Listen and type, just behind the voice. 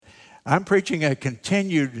I'm preaching a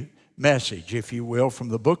continued message, if you will, from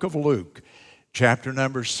the book of Luke, chapter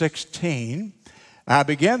number 16. I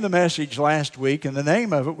began the message last week, and the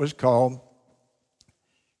name of it was called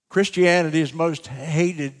Christianity's Most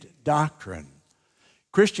Hated Doctrine.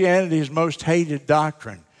 Christianity's Most Hated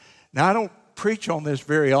Doctrine. Now, I don't preach on this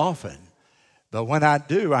very often, but when I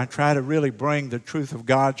do, I try to really bring the truth of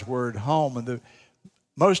God's Word home. And the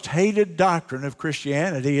most hated doctrine of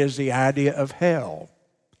Christianity is the idea of hell.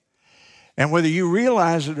 And whether you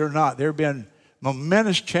realize it or not, there have been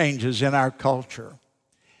momentous changes in our culture.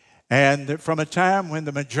 And from a time when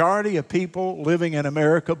the majority of people living in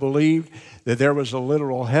America believed that there was a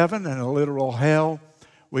literal heaven and a literal hell,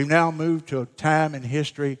 we've now moved to a time in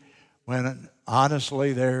history when,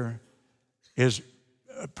 honestly, there is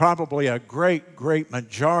probably a great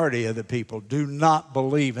majority of the people do not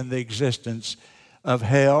believe in the existence of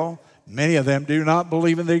hell. Many of them do not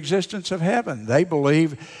believe in the existence of heaven. They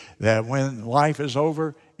believe that when life is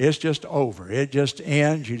over, it's just over. It just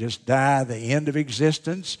ends. You just die, the end of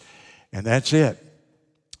existence, and that's it.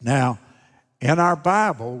 Now, in our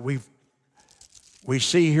Bible, we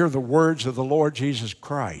see here the words of the Lord Jesus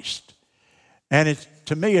Christ. And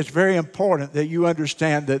to me, it's very important that you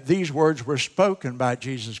understand that these words were spoken by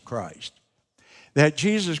Jesus Christ. That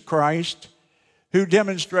Jesus Christ, who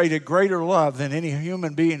demonstrated greater love than any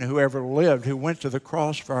human being who ever lived, who went to the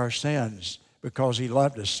cross for our sins because he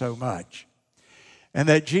loved us so much. And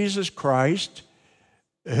that Jesus Christ,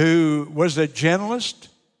 who was the gentlest,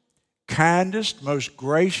 kindest, most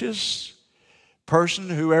gracious person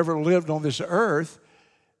who ever lived on this earth,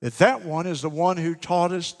 that one is the one who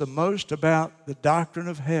taught us the most about the doctrine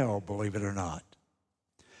of hell, believe it or not.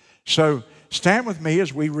 So stand with me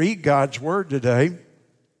as we read God's Word today.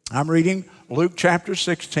 I'm reading Luke chapter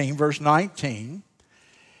 16, verse 19.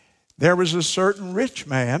 There was a certain rich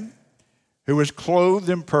man who was clothed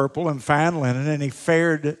in purple and fine linen, and he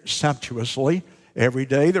fared sumptuously every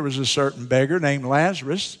day. There was a certain beggar named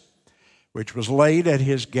Lazarus, which was laid at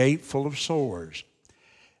his gate full of sores,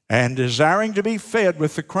 and desiring to be fed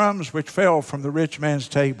with the crumbs which fell from the rich man's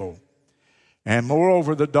table. And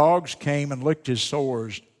moreover, the dogs came and licked his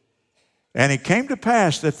sores. And it came to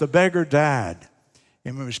pass that the beggar died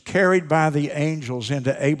and was carried by the angels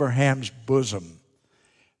into Abraham's bosom.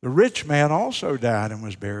 The rich man also died and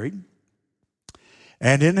was buried.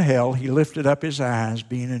 And in hell he lifted up his eyes,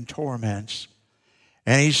 being in torments.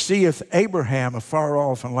 And he seeth Abraham afar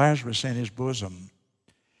off and Lazarus in his bosom.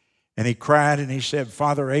 And he cried and he said,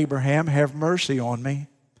 Father Abraham, have mercy on me,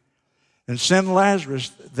 and send Lazarus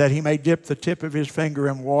that he may dip the tip of his finger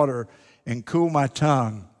in water and cool my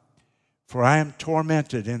tongue, for I am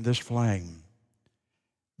tormented in this flame.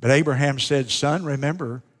 But Abraham said, Son,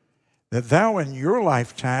 remember that thou in your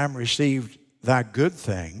lifetime received thy good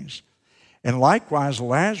things, and likewise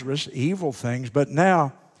Lazarus evil things, but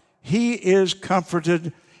now he is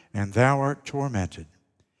comforted and thou art tormented.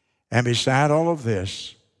 And beside all of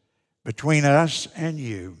this, between us and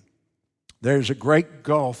you, there's a great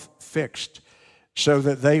gulf fixed, so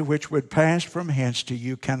that they which would pass from hence to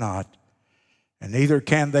you cannot, and neither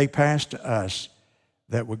can they pass to us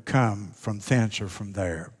that would come from thence or from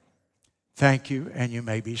there. Thank you, and you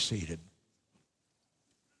may be seated.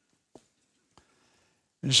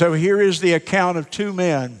 And so here is the account of two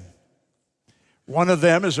men. One of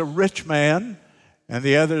them is a rich man, and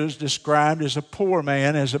the other is described as a poor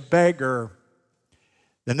man, as a beggar.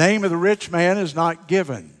 The name of the rich man is not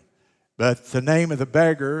given, but the name of the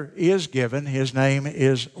beggar is given. His name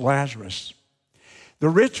is Lazarus. The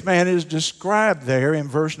rich man is described there in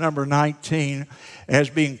verse number 19 as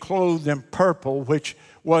being clothed in purple, which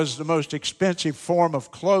was the most expensive form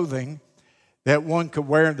of clothing that one could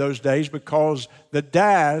wear in those days, because the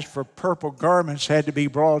dyes for purple garments had to be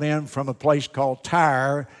brought in from a place called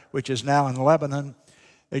Tyre, which is now in Lebanon.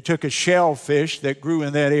 They took a shellfish that grew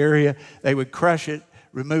in that area. They would crush it,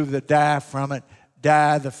 remove the dye from it,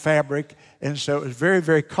 dye the fabric, and so it was very,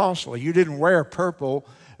 very costly. You didn't wear purple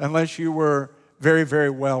unless you were very, very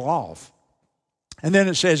well off. And then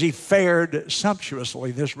it says he fared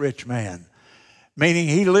sumptuously, this rich man, meaning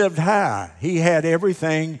he lived high. He had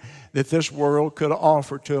everything that this world could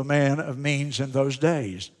offer to a man of means in those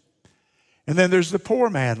days. And then there's the poor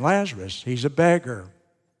man, Lazarus. He's a beggar.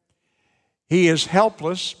 He is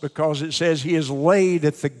helpless because it says he is laid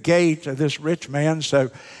at the gate of this rich man. So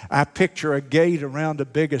I picture a gate around a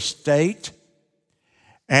big estate.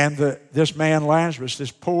 And this man, Lazarus,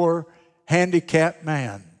 this poor, handicapped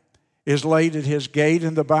man, is laid at his gate.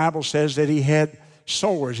 And the Bible says that he had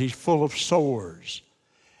sores. He's full of sores.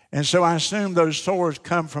 And so I assume those sores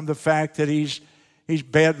come from the fact that he's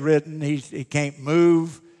bedridden. He can't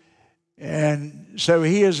move. And so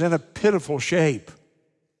he is in a pitiful shape.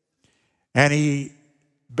 And he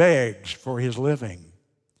begs for his living.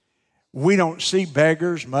 We don't see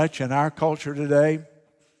beggars much in our culture today,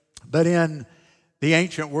 but in the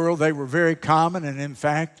ancient world they were very common, and in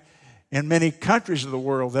fact, in many countries of the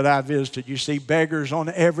world that I visited, you see beggars on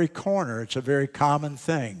every corner. It's a very common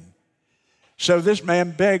thing. So this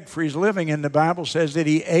man begged for his living, and the Bible says that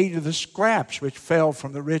he ate of the scraps which fell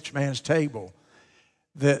from the rich man's table.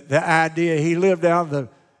 The idea,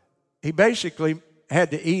 he basically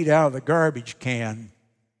had to eat out of the garbage can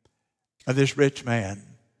of this rich man.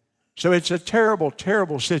 So it's a terrible,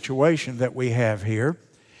 terrible situation that we have here.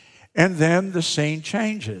 And then the scene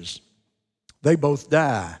changes. They both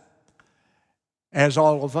die, as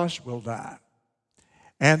all of us will die.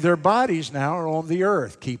 And their bodies now are on the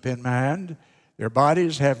earth. Keep in mind, their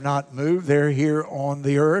bodies have not moved. They're here on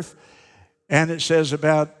the earth. And it says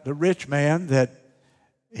about the rich man that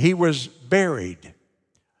he was buried.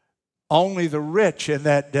 Only the rich in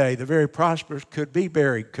that day, the very prosperous, could be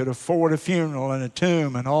buried, could afford a funeral and a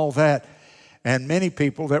tomb and all that. And many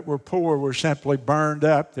people that were poor were simply burned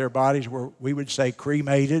up. Their bodies were, we would say,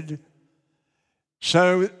 cremated.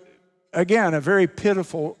 So, again, a very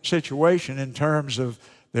pitiful situation in terms of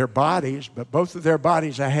their bodies. But both of their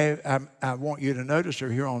bodies, I want you to notice,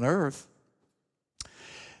 are here on earth.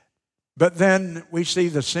 But then we see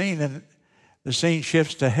the scene, and the scene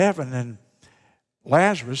shifts to heaven, and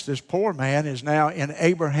Lazarus, this poor man, is now in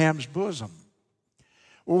Abraham's bosom.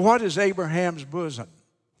 Well, what is Abraham's bosom?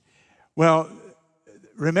 Well,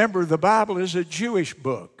 remember, the Bible is a Jewish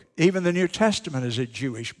book. Even the New Testament is a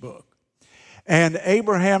Jewish book. And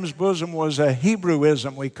Abraham's bosom was a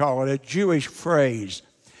Hebrewism, we call it, a Jewish phrase.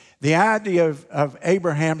 The idea of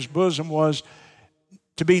Abraham's bosom was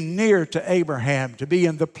to be near to Abraham, to be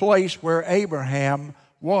in the place where Abraham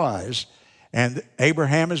was. And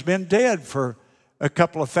Abraham has been dead for a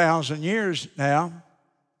couple of thousand years now.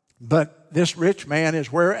 But this rich man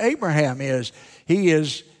is where Abraham is. He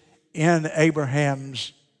is in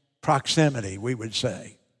Abraham's proximity, we would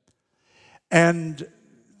say. And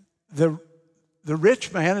the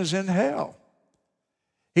rich man is in hell.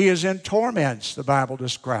 He is in torments, the Bible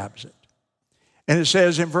describes it. And it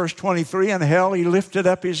says in verse 23, in hell he lifted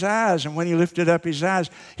up his eyes. And when he lifted up his eyes,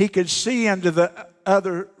 he could see into the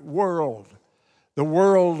other world, the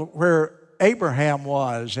world where Abraham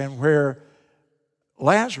was and where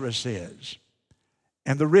Lazarus is.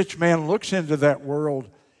 And the rich man looks into that world,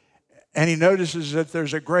 and he notices that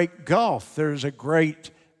there's a great gulf, there's a great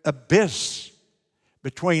abyss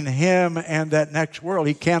between him and that next world.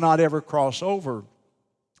 He cannot ever cross over.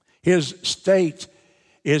 His state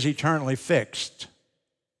is eternally fixed.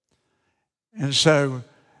 And so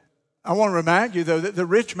I want to remind you, though, that the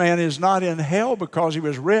rich man is not in hell because he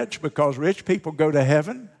was rich, because rich people go to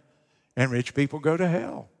heaven and rich people go to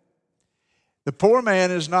hell. The poor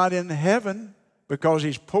man is not in heaven because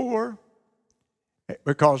he's poor,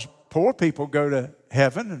 because poor people go to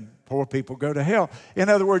heaven and poor people go to hell. In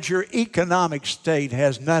other words, your economic state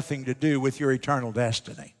has nothing to do with your eternal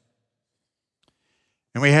destiny.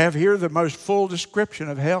 And we have here the most full description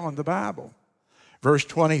of hell in the Bible. Verse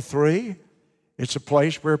 23, it's a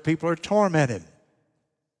place where people are tormented.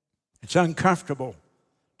 It's uncomfortable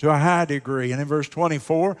to a high degree. And in verse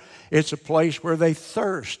 24, it's a place where they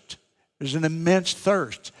thirst. There's an immense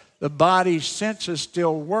thirst. The body's senses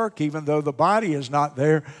still work, even though the body is not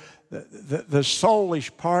there. The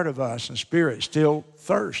soulish part of us and spirit still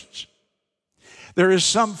thirsts. There is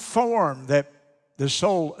some form that the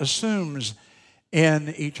soul assumes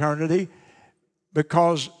in eternity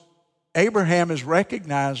because Abraham is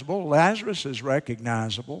recognizable, Lazarus is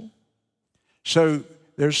recognizable. So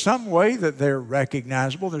there's some way that they're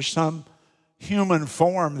recognizable. There's some human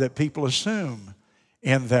form that people assume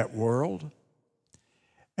in that world.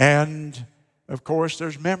 And, of course,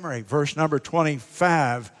 there's memory. Verse number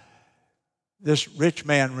 25, this rich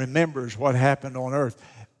man remembers what happened on earth.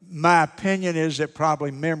 My opinion is that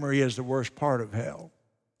probably memory is the worst part of hell.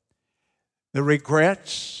 The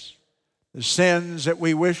regrets, the sins that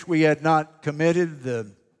we wish we had not committed,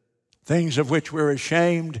 the things of which we're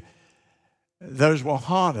ashamed, those will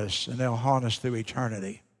haunt us, and they'll haunt us through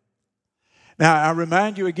eternity. Now, I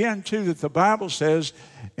remind you again, too, that the Bible says,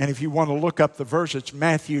 and if you want to look up the verse, it's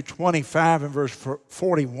Matthew 25 and verse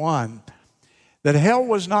 41, that hell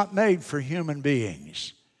was not made for human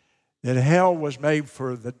beings, that hell was made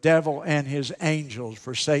for the devil and his angels,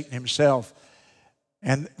 for Satan himself.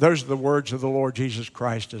 And those are the words of the Lord Jesus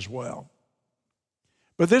Christ as well.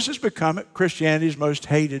 But this has become Christianity's most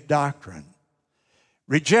hated doctrine,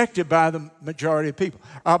 rejected by the majority of people.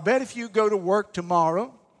 I'll bet if you go to work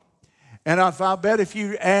tomorrow And I'll bet if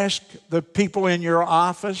you ask the people in your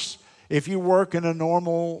office, if you work in a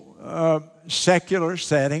normal secular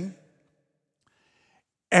setting,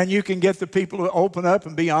 and you can get the people to open up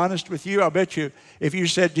and be honest with you, I'll bet you, if you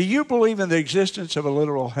said, do you believe in the existence of a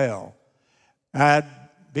literal hell? I'd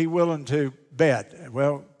be willing to bet.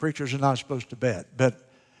 Well, preachers are not supposed to bet, but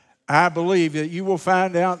I believe that you will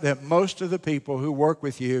find out that most of the people who work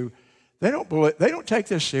with you, they don't take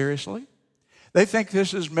this seriously. They think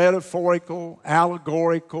this is metaphorical,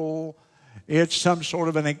 allegorical. It's some sort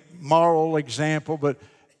of a moral example, but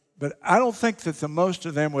I don't think that the most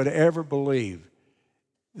of them would ever believe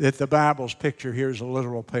that the Bible's picture here is a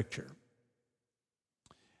literal picture.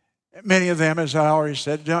 Many of them, as I already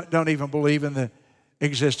said, don't even believe in the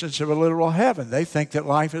existence of a literal heaven. They think that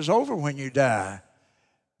life is over when you die.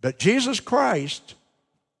 But Jesus Christ,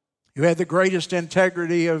 who had the greatest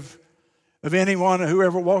integrity of anyone who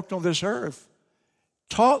ever walked on this earth,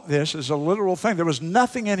 taught this as a literal thing. There was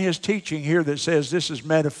nothing in his teaching here that says this is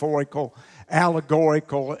metaphorical,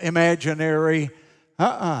 allegorical, imaginary.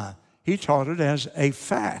 He taught it as a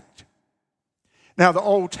fact. Now, the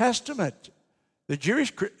Old Testament, the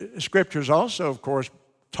Jewish scriptures also, of course,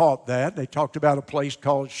 taught that. They talked about a place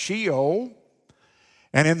called Sheol.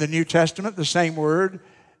 And in the New Testament, the same word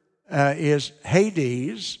is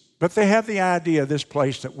Hades. But they have the idea of this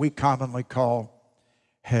place that we commonly call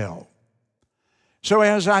hell. So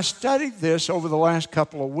as I studied this over the last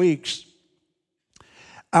couple of weeks,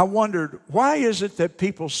 I wondered, why is it that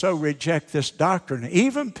people so reject this doctrine?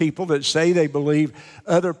 Even people that say they believe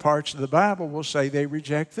other parts of the Bible will say they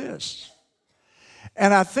reject this.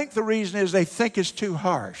 And I think the reason is they think it's too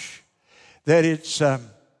harsh, that it's, I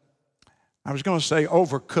was going to say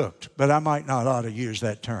overcooked, but I might not ought to use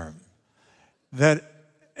that term. That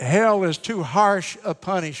hell is too harsh a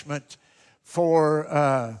punishment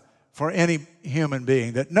for any human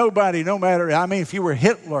being. That nobody, no matter, if you were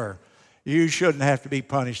Hitler, you shouldn't have to be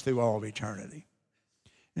punished through all of eternity.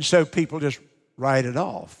 And so people just write it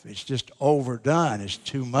off. It's just overdone. It's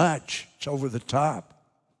too much. It's over the top.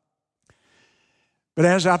 But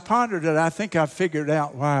as I pondered it, I think I figured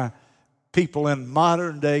out why people in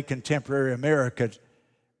modern day contemporary America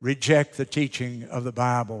reject the teaching of the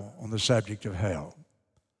Bible on the subject of hell.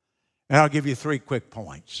 And I'll give you 3 quick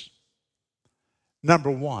points.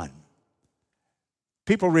 Number 1,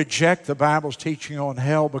 people reject the Bible's teaching on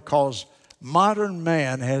hell because modern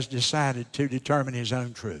man has decided to determine his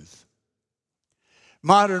own truth.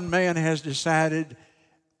 Modern man has decided,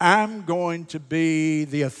 I'm going to be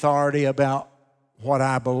the authority about what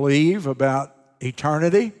I believe about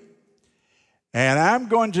eternity, and I'm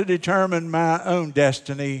going to determine my own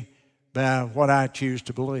destiny by what I choose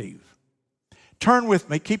to believe. Turn with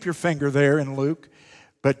me, keep your finger there in Luke,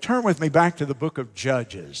 but turn with me back to the book of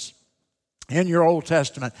Judges. In your Old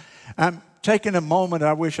Testament, I'm taking a moment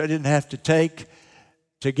I wish I didn't have to take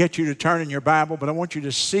to get you to turn in your Bible, but I want you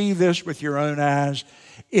to see this with your own eyes.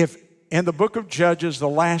 If in the book of Judges, the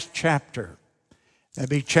last chapter, that'd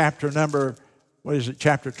be chapter number,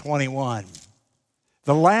 chapter 21.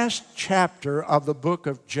 The last chapter of the book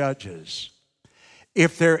of Judges.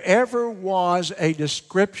 If there ever was a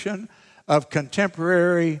description of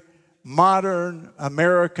contemporary, modern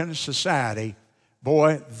American society,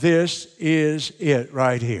 boy, this is it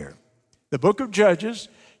right here. The book of Judges,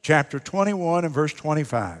 chapter 21 and verse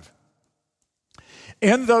 25.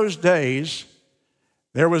 In those days,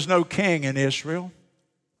 there was no king in Israel.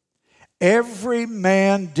 Every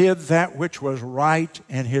man did that which was right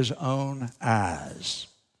in his own eyes.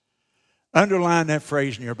 Underline that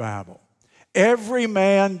phrase in your Bible. Every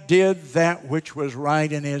man did that which was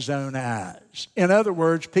right in his own eyes. In other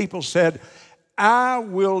words, people said, I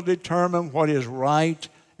will determine what is right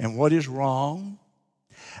and what is wrong.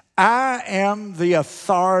 I am the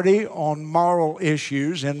authority on moral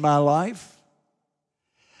issues in my life.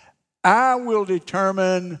 I will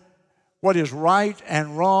determine what is right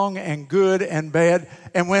and wrong and good and bad.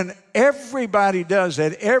 And when everybody does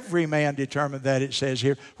that, every man determined that, it says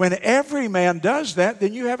here. When every man does that,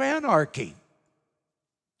 then you have anarchy.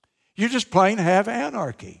 You just plain have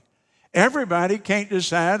anarchy. Everybody can't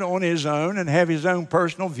decide on his own and have his own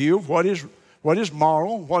personal view of what is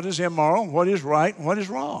moral, what is immoral, what is right, and what is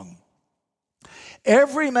wrong.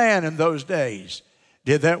 Every man in those days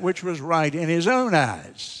did that which was right in his own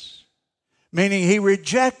eyes, meaning he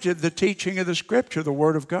rejected the teaching of the Scripture, the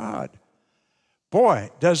Word of God. Boy,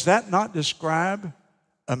 does that not describe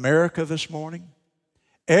America this morning?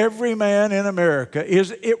 Every man in America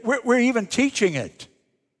we're even teaching it.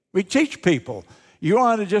 We teach people. You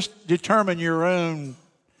ought to just determine your own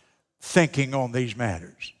thinking on these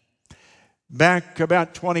matters. Back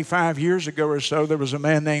about 25 years ago or so, there was a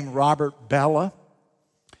man named Robert Bellah.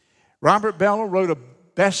 Robert Bellah wrote a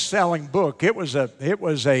best-selling book. It was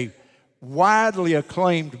a widely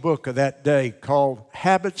acclaimed book of that day called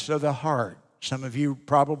Habits of the Heart. Some of you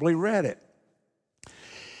probably read it.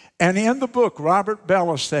 And in the book, Robert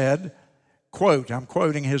Bellah said, quote, I'm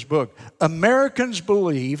quoting his book, Americans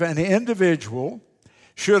believe an individual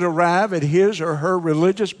should arrive at his or her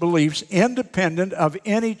religious beliefs independent of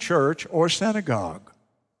any church or synagogue.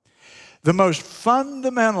 The most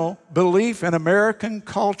fundamental belief in American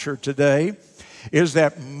culture today is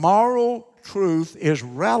that moral truth is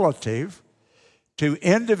relative to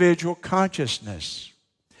individual consciousness.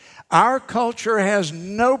 Our culture has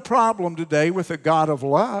no problem today with a God of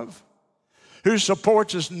love who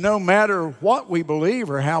supports us no matter what we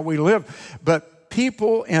believe or how we live. But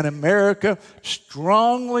people in America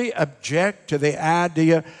strongly object to the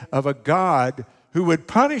idea of a God who would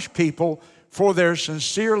punish people for their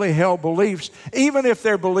sincerely held beliefs, even if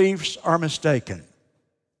their beliefs are mistaken.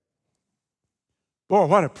 Boy,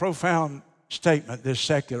 what a profound statement this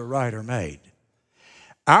secular writer made.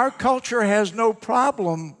 Our culture has no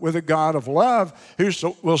problem with a God of love who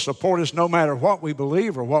will support us no matter what we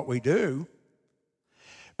believe or what we do.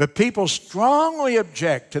 But people strongly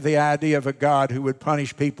object to the idea of a God who would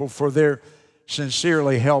punish people for their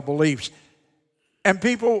sincerely held beliefs. And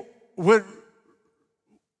people would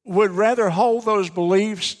rather hold those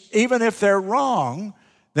beliefs, even if they're wrong,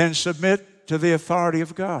 than submit to the authority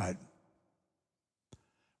of God.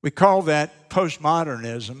 We call that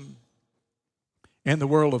postmodernism in the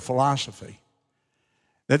world of philosophy.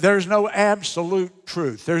 That there's no absolute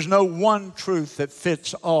truth. There's no one truth that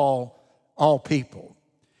fits all people.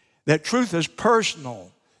 That truth is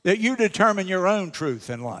personal. That you determine your own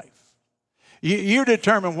truth in life. You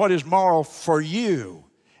determine what is moral for you.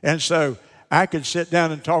 And so I could sit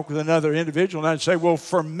down and talk with another individual and I'd say, well,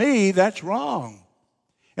 for me, that's wrong.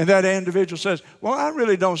 And that individual says, well, I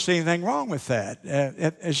really don't see anything wrong with that.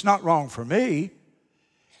 It's not wrong for me.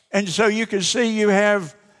 And so you can see you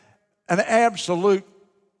have an absolute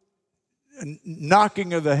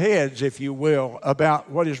knocking of the heads, if you will, about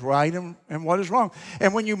what is right and what is wrong.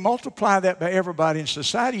 And when you multiply that by everybody in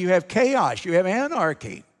society, you have chaos, you have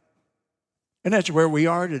anarchy. And that's where we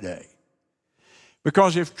are today.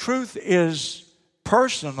 Because if truth is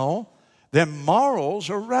personal, then morals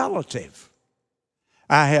are relative.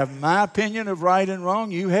 I have my opinion of right and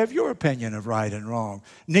wrong. You have your opinion of right and wrong.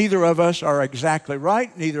 Neither of us are exactly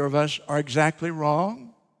right. Neither of us are exactly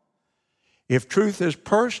wrong. If truth is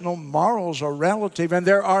personal, morals are relative, and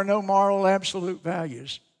there are no moral absolute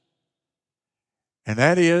values. And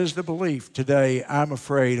that is the belief today, I'm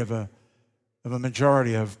afraid, of a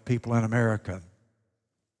majority of people in America.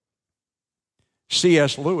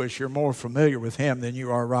 C.S. Lewis, you're more familiar with him than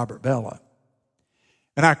you are Robert Bellah.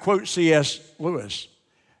 And I quote C.S. Lewis,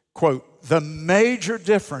 quote, the major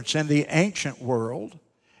difference in the ancient world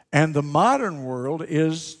and the modern world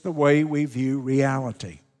is the way we view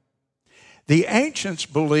reality. The ancients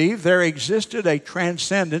believed there existed a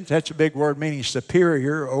transcendent, that's a big word meaning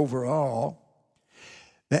superior overall.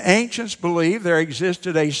 The ancients believed there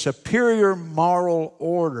existed a superior moral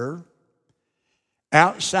order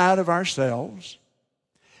outside of ourselves,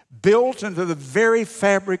 built into the very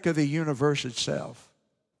fabric of the universe itself.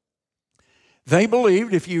 They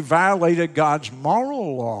believed if you violated God's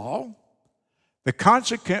moral law, the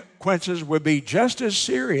consequences would be just as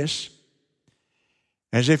serious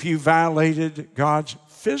as if you violated God's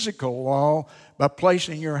physical law by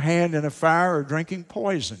placing your hand in a fire or drinking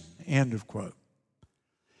poison. End of quote.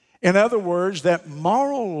 In other words, that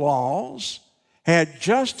moral laws had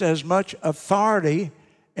just as much authority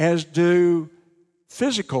as do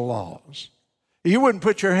physical laws. You wouldn't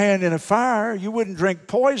put your hand in a fire. You wouldn't drink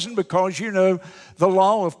poison because you know the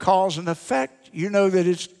law of cause and effect. You know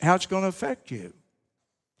that how it's going to affect you.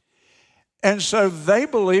 And so they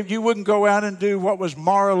believed you wouldn't go out and do what was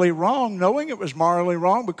morally wrong, knowing it was morally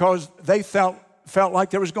wrong, because they felt like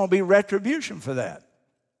there was going to be retribution for that.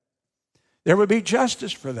 There would be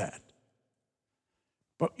justice for that.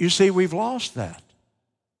 But you see, we've lost that.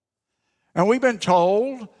 And we've been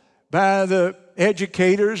told by the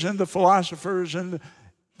educators and the philosophers and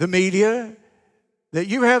the media that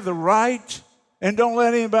you have the right, and don't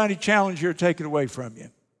let anybody challenge you or take it away from you.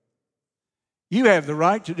 You have the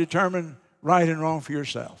right to determine right and wrong for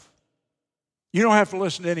yourself. You don't have to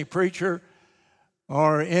listen to any preacher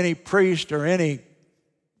or any priest or any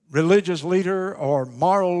religious leader or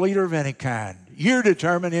moral leader of any kind. You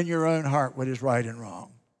determine in your own heart what is right and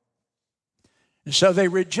wrong. And so they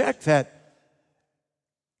reject that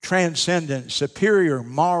transcendent, superior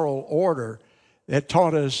moral order that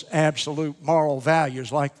taught us absolute moral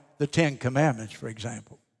values like the Ten Commandments, for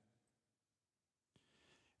example.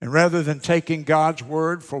 And rather than taking God's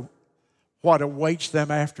word for what awaits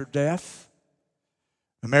them after death,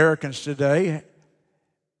 Americans today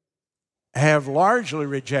have largely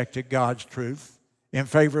rejected God's truth in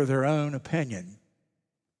favor of their own opinion.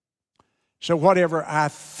 So whatever I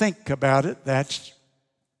think about it, that's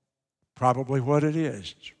probably what it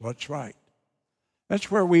is. It's what's right.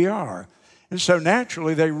 That's where we are. And so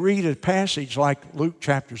naturally they read a passage like Luke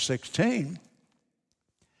chapter 16,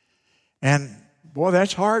 and boy,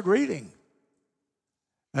 that's hard reading.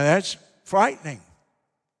 And that's frightening.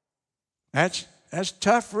 That's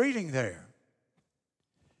tough reading there.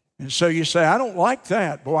 And so you say, I don't like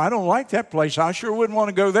that. Boy, I don't like that place. I sure wouldn't want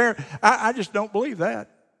to go there. I just don't believe that.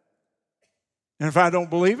 And if I don't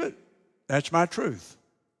believe it, that's my truth.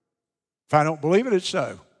 If I don't believe it, it's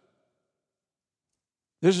so.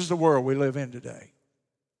 This is the world we live in today.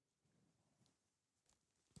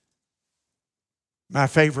 My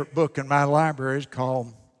favorite book in my library is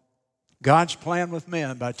called God's Plan with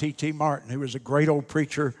Men by T.T. Martin, who was a great old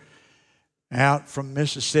preacher out from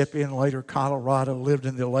Mississippi and later Colorado, lived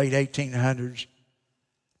in the late 1800s.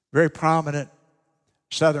 Very prominent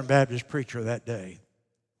Southern Baptist preacher that day.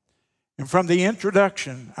 And from the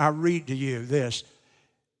introduction, I read to you this.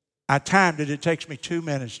 I timed it. It takes me 2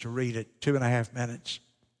 minutes to read it, 2.5 minutes.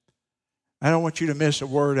 I don't want you to miss a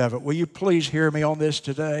word of it. Will you please hear me on this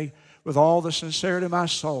today? With all the sincerity of my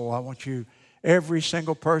soul, I want you, every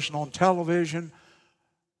single person on television,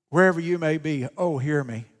 wherever you may be, hear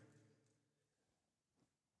me.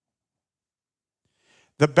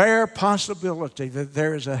 The bare possibility that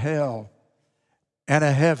there is a hell and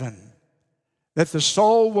a heaven, that the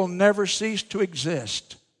soul will never cease to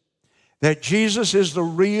exist, that Jesus is the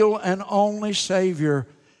real and only Savior,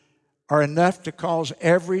 are enough to cause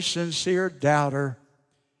every sincere doubter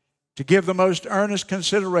to give the most earnest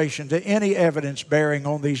consideration to any evidence bearing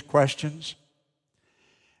on these questions,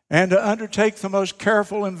 and to undertake the most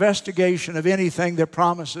careful investigation of anything that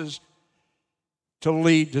promises to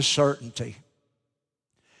lead to certainty.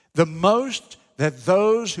 The most that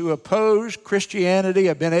those who oppose Christianity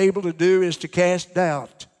have been able to do is to cast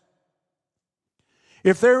doubt.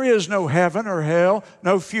 If there is no heaven or hell,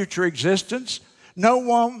 no future existence, no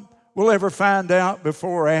one will ever find out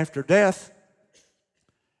before or after death.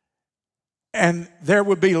 And there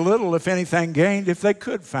would be little, if anything, gained if they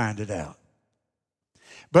could find it out.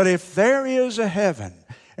 But if there is a heaven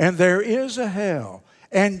and there is a hell,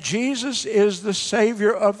 and Jesus is the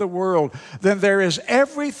Savior of the world, then there is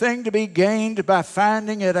everything to be gained by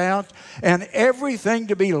finding it out and everything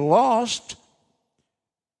to be lost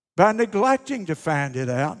by neglecting to find it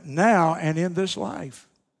out now and in this life.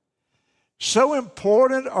 So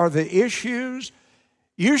important are the issues,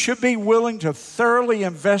 you should be willing to thoroughly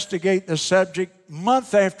investigate the subject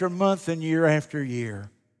month after month and year after year.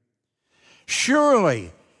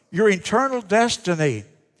 Surely your eternal destiny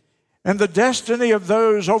and the destiny of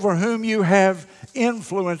those over whom you have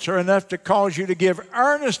influence are enough to cause you to give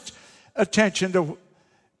earnest attention to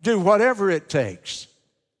do whatever it takes.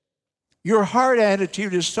 Your heart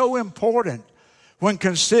attitude is so important when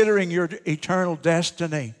considering your eternal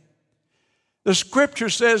destiny. The Scripture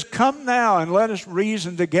says, "Come now and let us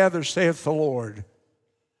reason together, saith the Lord."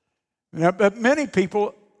 Now, but many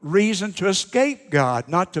people reason to escape God,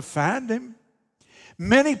 not to find Him.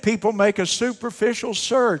 Many people make a superficial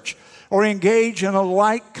search or engage in a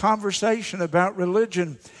light conversation about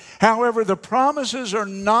religion. However, the promises are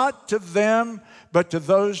not to them, but to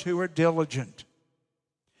those who are diligent.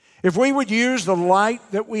 If we would use the light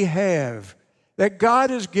that we have, that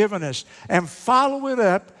God has given us, and follow it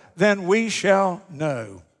up, then we shall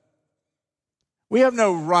know. We have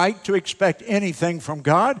no right to expect anything from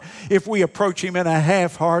God if we approach Him in a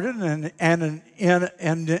half-hearted and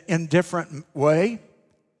an indifferent way.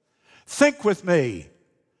 Think with me.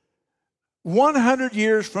 100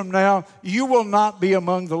 years from now, you will not be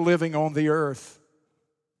among the living on the earth,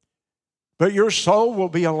 but your soul will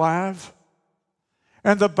be alive.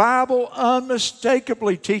 And the Bible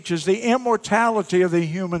unmistakably teaches the immortality of the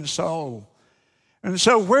human soul. And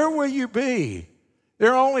so where will you be?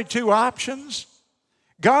 There are only two options.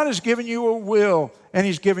 God has given you a will, and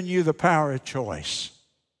He's given you the power of choice.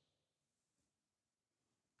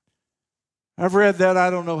 I've read that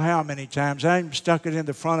I don't know how many times. I even stuck it in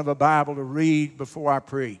the front of a Bible to read before I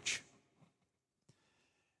preach.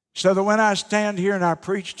 So that when I stand here and I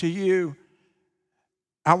preach to you,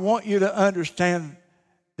 I want you to understand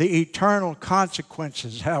the eternal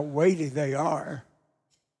consequences, how weighty they are.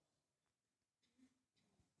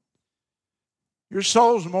 Your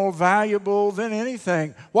soul's more valuable than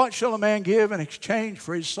anything. What shall a man give in exchange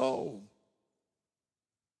for his soul?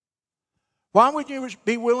 Why would you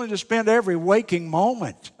be willing to spend every waking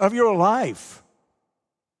moment of your life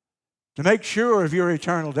to make sure of your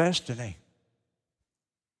eternal destiny?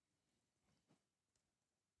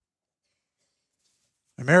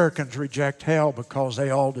 Americans reject hell because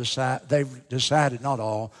they've decided, not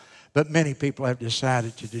all, but many people have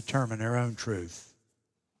decided to determine their own truth.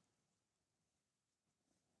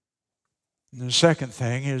 And the second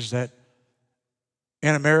thing is that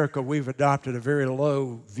in America we've adopted a very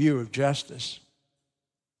low view of justice.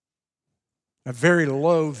 A very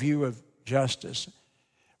low view of justice,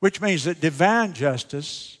 which means that divine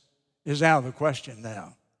justice is out of the question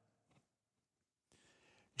now.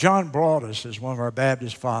 John Broadus is one of our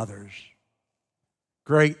Baptist fathers.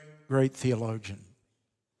 Great, great theologian.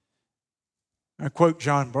 I quote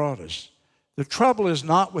John Broadus, "The trouble is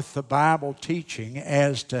not with the Bible teaching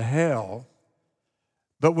as to hell,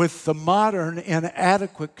 but with the modern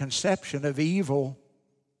inadequate conception of evil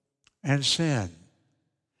and sin.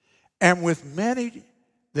 And with many,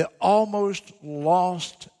 the almost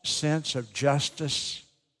lost sense of justice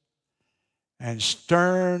and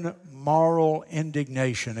stern moral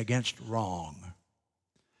indignation against wrong."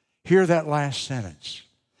 Hear that last sentence.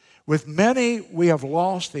 With many, we have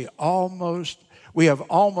almost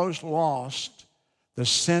lost the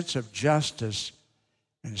sense of justice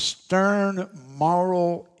and stern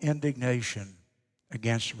moral indignation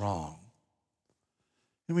against wrong.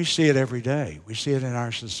 And we see it every day. We see it in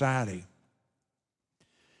our society.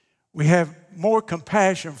 We have more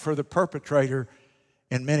compassion for the perpetrator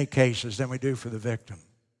in many cases than we do for the victim.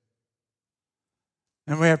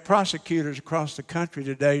 And we have prosecutors across the country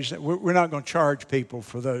today that we're not going to charge people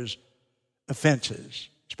for those offenses,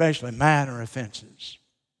 especially minor offenses.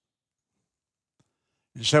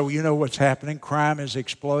 And so you know what's happening. Crime is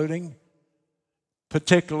exploding,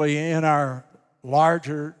 particularly in our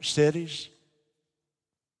larger cities.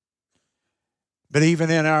 But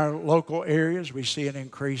even in our local areas, we see an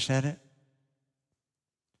increase in it.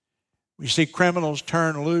 We see criminals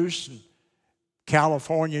turn loose.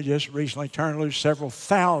 California just recently turned loose several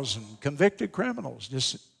thousand convicted criminals.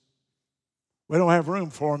 We don't have room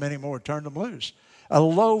for them anymore. Turn them loose. A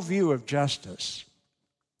low view of justice.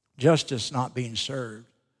 Justice not being served.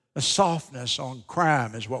 A softness on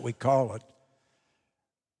crime is what we call it.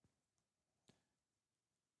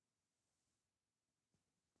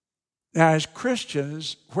 Now, as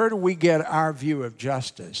Christians, where do we get our view of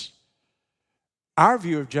justice? Our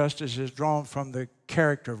view of justice is drawn from the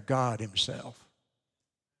character of God Himself.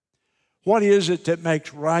 What is it that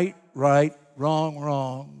makes right, right, wrong,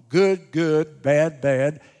 wrong, good, good, bad,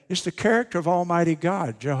 bad? It's the character of Almighty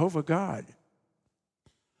God, Jehovah God.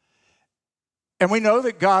 And we know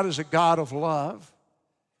that God is a God of love.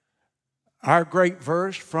 Our great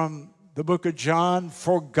verse from the book of John,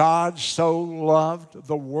 "For God so loved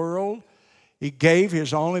the world, He gave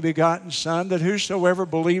His only begotten Son, that whosoever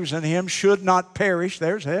believes in Him should not perish."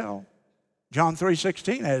 There's hell. John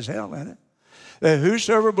 3:16 has hell in it. "That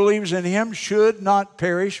whosoever believes in Him should not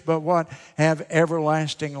perish, but what? Have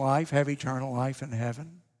everlasting life, have eternal life in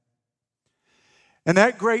heaven." And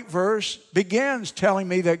that great verse begins telling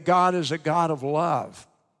me that God is a God of love.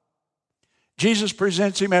 Jesus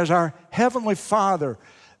presents Him as our Heavenly Father,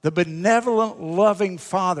 the benevolent, loving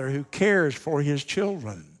Father who cares for His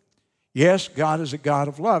children. Yes, God is a God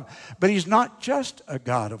of love, but He's not just a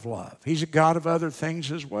God of love. He's a God of other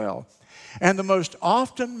things as well. And the most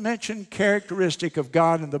often mentioned characteristic of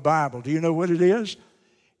God in the Bible, do you know what it is?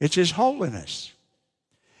 It's His holiness.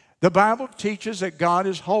 The Bible teaches that God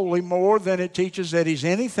is holy more than it teaches that He's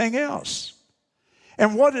anything else.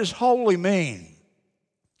 And what does holy mean?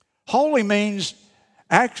 Holy means,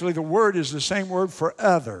 actually the word is the same word for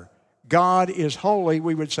other. God is holy,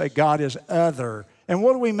 we would say God is other. And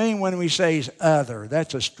what do we mean when we say He's other?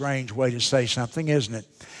 That's a strange way to say something, isn't it?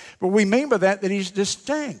 But we mean by that He's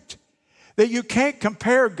distinct. That you can't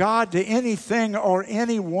compare God to anything or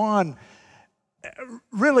anyone.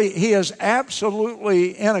 Really, He is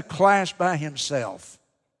absolutely in a class by Himself.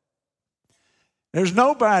 There's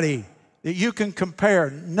nobody that you can compare,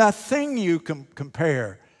 nothing you can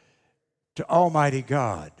compare to Almighty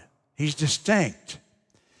God. He's distinct.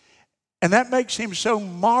 And that makes Him so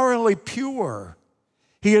morally pure.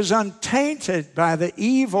 He is untainted by the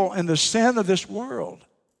evil and the sin of this world.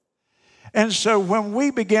 And so when we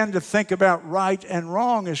begin to think about right and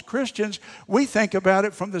wrong as Christians, we think about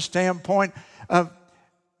it from the standpoint of,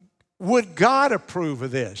 would God approve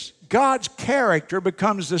of this? God's character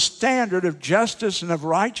becomes the standard of justice and of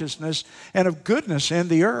righteousness and of goodness in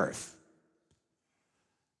the earth.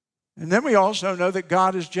 And then we also know that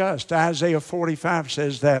God is just. Isaiah 45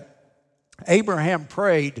 says that Abraham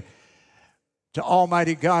prayed to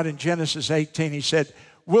Almighty God in Genesis 18. He said,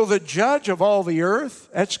 will the judge of all the earth,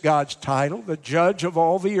 that's God's title, the judge of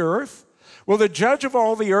all the earth, will the judge of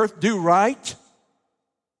all the earth do right?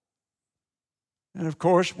 And of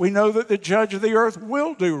course, we know that the judge of the earth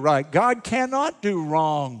will do right. God cannot do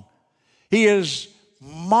wrong. He is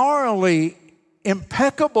morally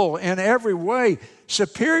impeccable in every way,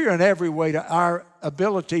 superior in every way to our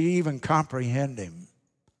ability to even comprehend Him.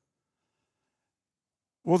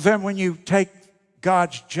 Well, then when you take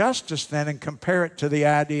God's justice then and compare it to the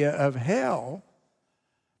idea of hell,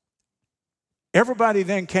 everybody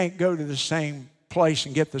then can't go to the same place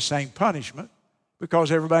and get the same punishment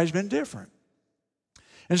because everybody's been different.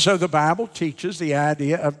 And so the Bible teaches the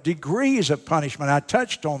idea of degrees of punishment. I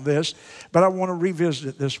touched on this, but I want to revisit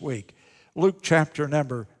it this week. Luke chapter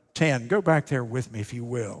number 10. Go back there with me if you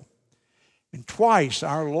will. And twice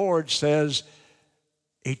our Lord says,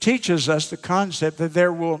 He teaches us the concept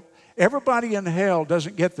that everybody in hell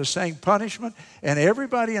doesn't get the same punishment, and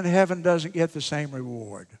everybody in heaven doesn't get the same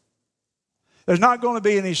reward. There's not going to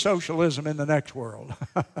be any socialism in the next world.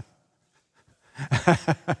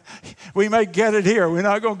 We may get it here. We're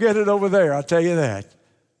not going to get it over there, I'll tell you that.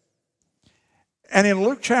 And in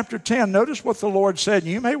Luke chapter 10, notice what the Lord said.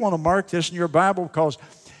 And you may want to mark this in your Bible because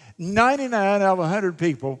 99 out of 100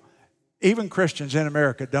 people, even Christians in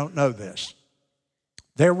America, don't know this.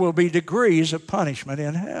 There will be degrees of punishment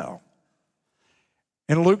in hell.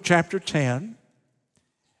 In Luke chapter 10,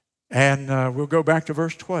 and we'll go back to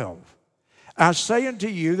verse 12. I say unto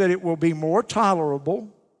you that it will be more tolerable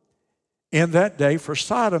in that day for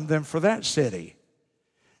Sodom than for that city.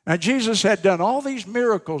 Now, Jesus had done all these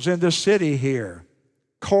miracles in this city here,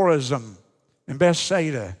 Chorazin and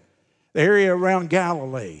Bethsaida, the area around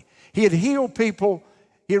Galilee. He had healed people.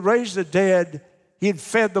 He had raised the dead. He had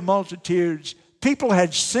fed the multitudes. People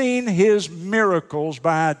had seen His miracles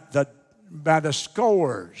by the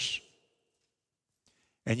scores.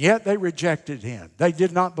 And yet they rejected Him. They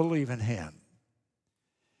did not believe in Him.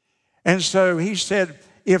 And so He said,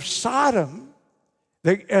 if Sodom,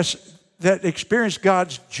 that experienced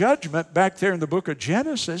God's judgment back there in the book of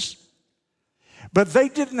Genesis, but they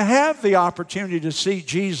didn't have the opportunity to see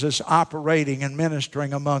Jesus operating and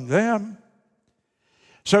ministering among them.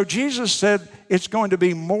 So Jesus said it's going to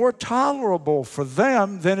be more tolerable for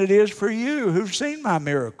them than it is for you who've seen my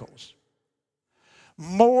miracles.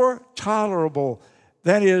 More tolerable,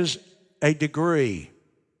 that is a degree.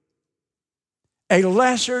 A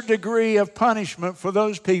lesser degree of punishment for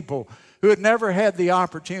those people who had never had the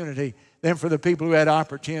opportunity than for the people who had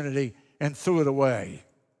opportunity and threw it away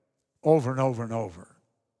over and over and over.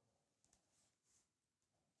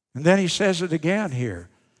 And then He says it again here.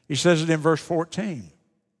 He says it in verse 14.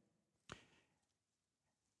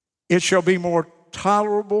 It shall be more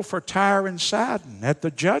tolerable for Tyre and Sidon at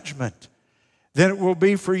the judgment than it will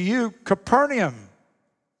be for you, Capernaum,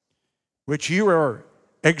 which you are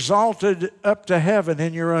exalted up to heaven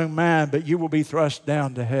in your own mind, but you will be thrust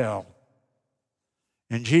down to hell.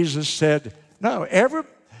 And Jesus said, no,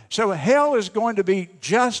 so hell is going to be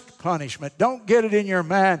just punishment. Don't get it in your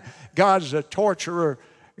mind, God's a torturer,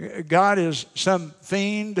 God is some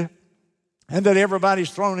fiend, and that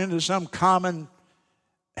everybody's thrown into some common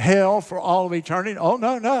hell for all of eternity. Oh,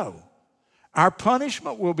 no. Our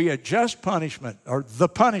punishment will be a just punishment, or the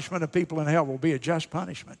punishment of people in hell will be a just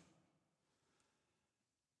punishment.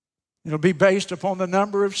 It'll be based upon the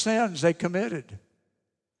number of sins they committed.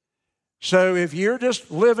 So if you're just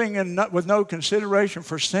living with no consideration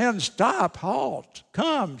for sin, stop, halt,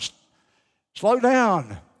 come, slow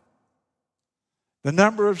down. The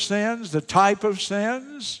number of sins, the type of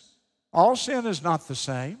sins, all sin is not the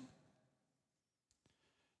same.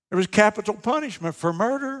 There was capital punishment for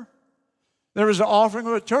murder. There was an offering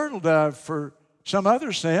of a turtle dove for some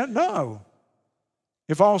other sin. No.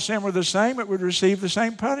 If all sin were the same, it would receive the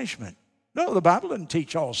same punishment. No, the Bible doesn't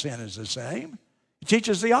teach all sin is the same. It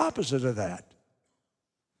teaches the opposite of that.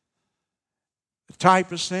 The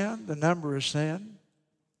type of sin, the number of sin,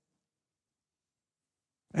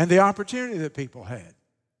 and the opportunity that people had.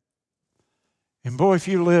 And boy, if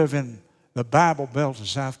you live in the Bible Belt of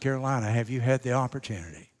South Carolina, have you had the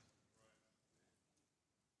opportunity?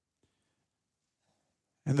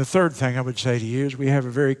 And the third thing I would say to you is we have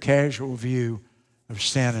a very casual view of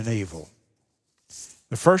sin and evil.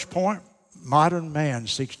 The first point, modern man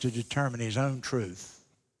seeks to determine his own truth.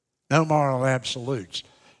 No moral absolutes.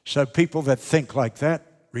 So people that think like that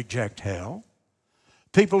reject hell.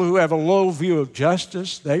 People who have a low view of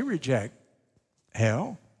justice, they reject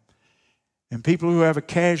hell. And people who have a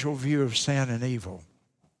casual view of sin and evil,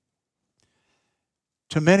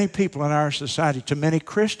 to many people in our society, to many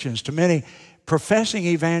Christians, to many professing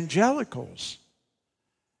evangelicals.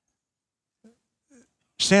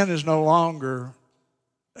 Sin is no longer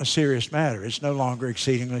a serious matter. It's no longer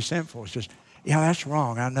exceedingly sinful. It's just, yeah, that's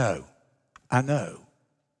wrong. I know.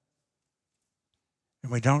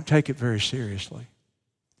 And we don't take it very seriously.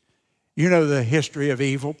 You know the history of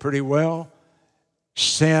evil pretty well.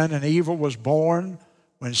 Sin and evil was born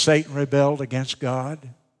when Satan rebelled against God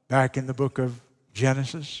back in the book of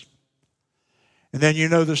Genesis. And then you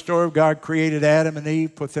know the story of God created Adam and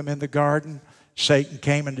Eve, put them in the garden. Satan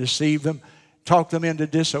came and deceived them, talked them into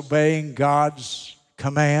disobeying God's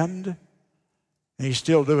command. And he's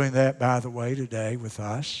still doing that, by the way, today with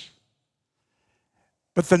us.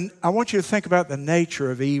 But I want you to think about the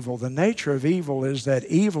nature of evil. The nature of evil is that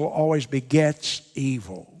evil always begets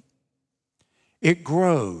evil. It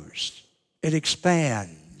grows. It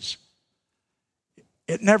expands.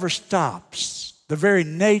 It never stops. The very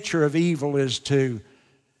nature of evil is to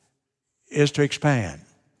expand.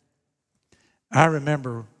 I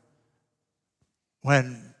remember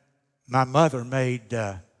when my mother made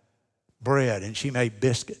bread and she made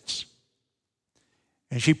biscuits.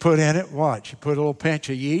 And she put in it what? She put a little pinch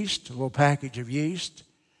of yeast, a little package of yeast.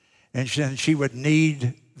 And then she would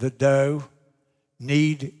knead the dough.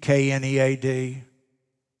 Knead, K-N-E-A-D.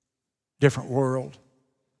 Different world.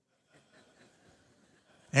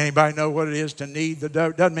 Anybody know what it is to knead the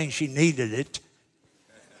dough? Doesn't mean she kneaded it.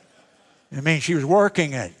 It means she was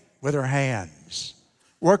working it with her hands.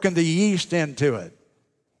 Working the yeast into it.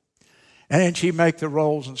 And then she'd make the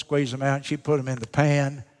rolls and squeeze them out. And she'd put them in the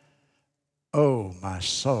pan. Oh, my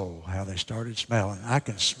soul, how they started smelling. I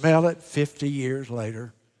can smell it 50 years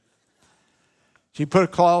later. She put a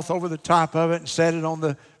cloth over the top of it and set it on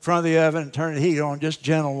the front of the oven and turned the heat on, just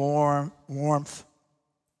gentle warmth.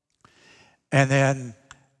 And then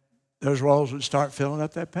those rolls would start filling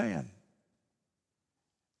up that pan.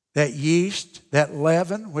 That yeast, that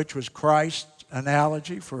leaven, which was Christ's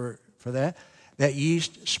analogy for that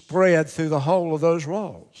yeast spread through the whole of those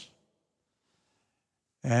rolls.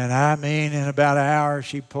 And I mean, in about an hour,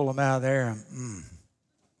 she'd pull them out of there and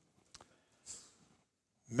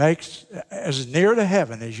makes as near to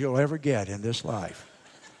heaven as you'll ever get in this life.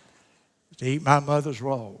 To eat my mother's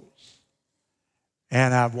rolls.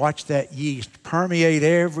 And I've watched that yeast permeate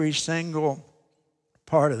every single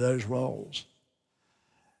part of those rolls.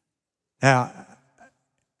 Now,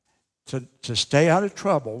 to stay out of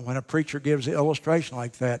trouble, when a preacher gives an illustration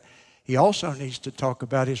like that, he also needs to talk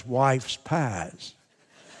about his wife's pies.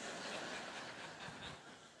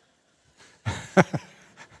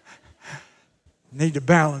 Need to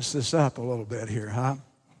balance this up a little bit here, huh?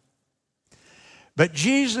 But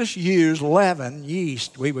Jesus used leaven,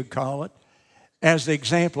 yeast we would call it, as the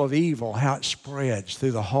example of evil, how it spreads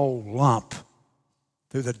through the whole lump,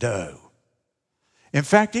 through the dough. In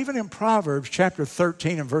fact, even in Proverbs chapter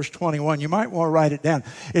 13 and verse 21, you might want to write it down.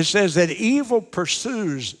 It says that evil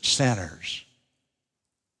pursues sinners.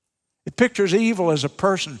 It pictures evil as a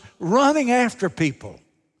person running after people,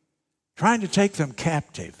 trying to take them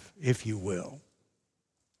captive, if you will.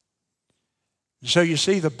 So you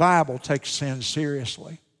see, the Bible takes sin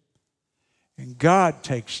seriously. And God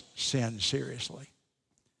takes sin seriously.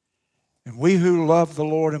 And we who love the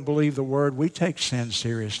Lord and believe the Word, we take sin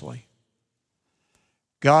seriously.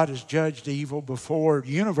 God has judged evil before,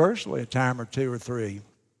 universally a time or two or three.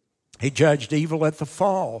 He judged evil at the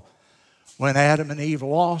fall when Adam and Eve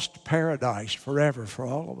lost paradise forever for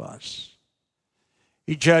all of us.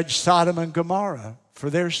 He judged Sodom and Gomorrah for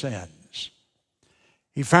their sins.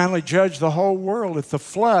 He finally judged the whole world at the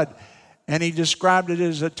flood, and he described it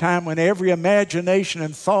as a time when every imagination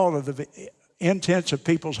and thought of the intents of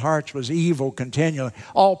people's hearts was evil continually.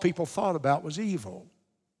 All people thought about was evil.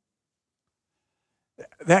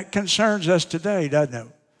 That concerns us today, doesn't it?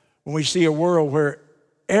 When we see a world where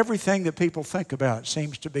everything that people think about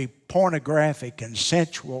seems to be pornographic and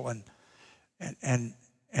sensual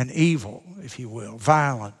and evil, if you will,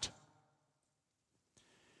 violent.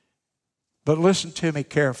 But listen to me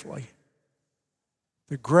carefully.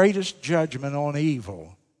 The greatest judgment on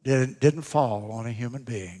evil didn't fall on a human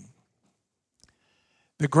being.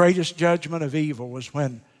 The greatest judgment of evil was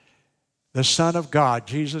when the Son of God,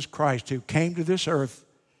 Jesus Christ, who came to this earth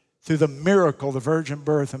through the miracle, the virgin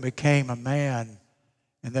birth, and became a man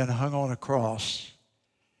and then hung on a cross.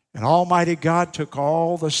 And Almighty God took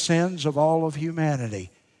all the sins of all of humanity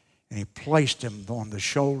and He placed them on the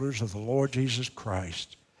shoulders of the Lord Jesus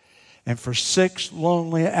Christ. And for 6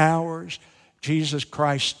 lonely hours, Jesus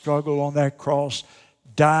Christ struggled on that cross,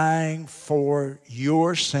 dying for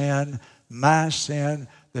your sin, my sin,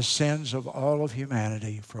 the sins of all of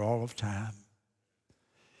humanity for all of time.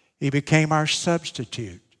 He became our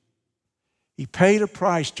substitute. He paid a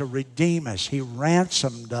price to redeem us. He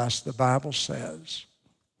ransomed us, the Bible says.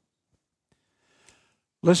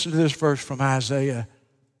 Listen to this verse from Isaiah.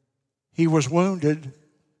 He was wounded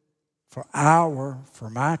for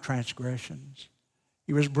my transgressions.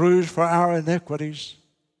 He was bruised for our iniquities.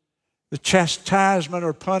 The chastisement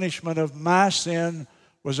or punishment of my sin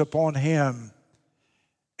was upon him.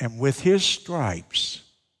 And with his stripes,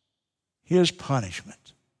 his punishment,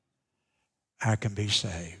 I can be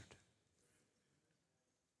saved.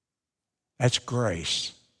 That's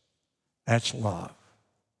grace. That's love.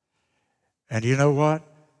 And you know what?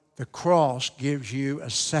 The cross gives you a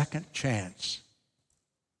second chance.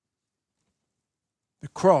 The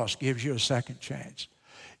cross gives you a second chance.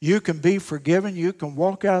 You can be forgiven. You can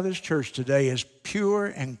walk out of this church today as pure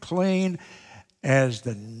and clean as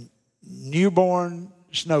the newborn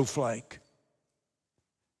snowflake.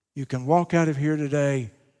 You can walk out of here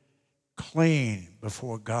today clean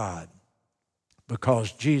before God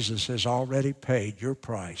because Jesus has already paid your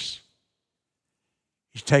price.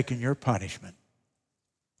 He's taken your punishment.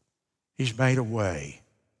 He's made a way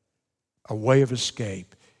of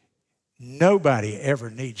escape. Nobody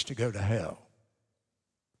ever needs to go to hell.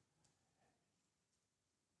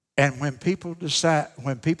 And when people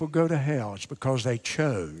go to hell, it's because they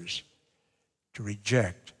chose to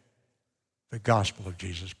reject the gospel of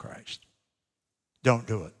Jesus Christ. Don't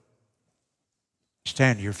do it.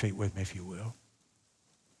 Stand to your feet with me if you will.